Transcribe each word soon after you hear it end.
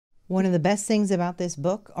One of the best things about this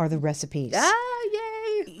book are the recipes. Ah,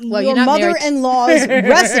 yay. Well, Your mother-in-law's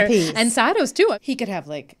recipes. And Sado's too. He could have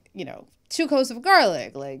 2 cloves of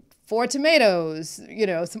garlic, 4 tomatoes,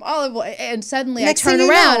 some olive oil. And suddenly I turn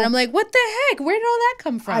around and I'm like, what the heck? Where did all that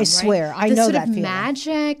come from? I swear, I know that feeling. The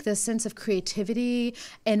magic, the sense of creativity.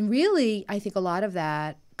 And really, I think a lot of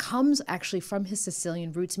that comes actually from his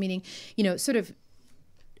Sicilian roots, meaning, sort of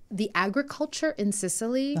the agriculture in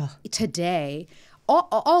Sicily today,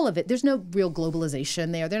 all of it, there's no real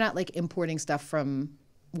globalization there. They're not importing stuff from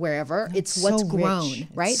wherever. It's what's grown,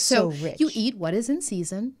 right? So rich. You eat what is in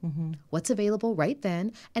season, what's available right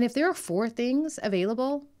then. And if there are 4 things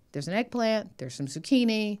available, there's an eggplant, there's some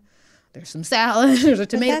zucchini, there's some salad, there's a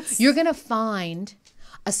tomato. You're going to find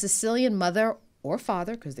a Sicilian mother or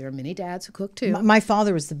father, because there are many dads who cook too. My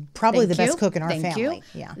father was probably the best cook in our family.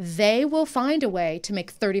 Yeah. They will find a way to make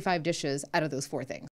 35 dishes out of those 4 things.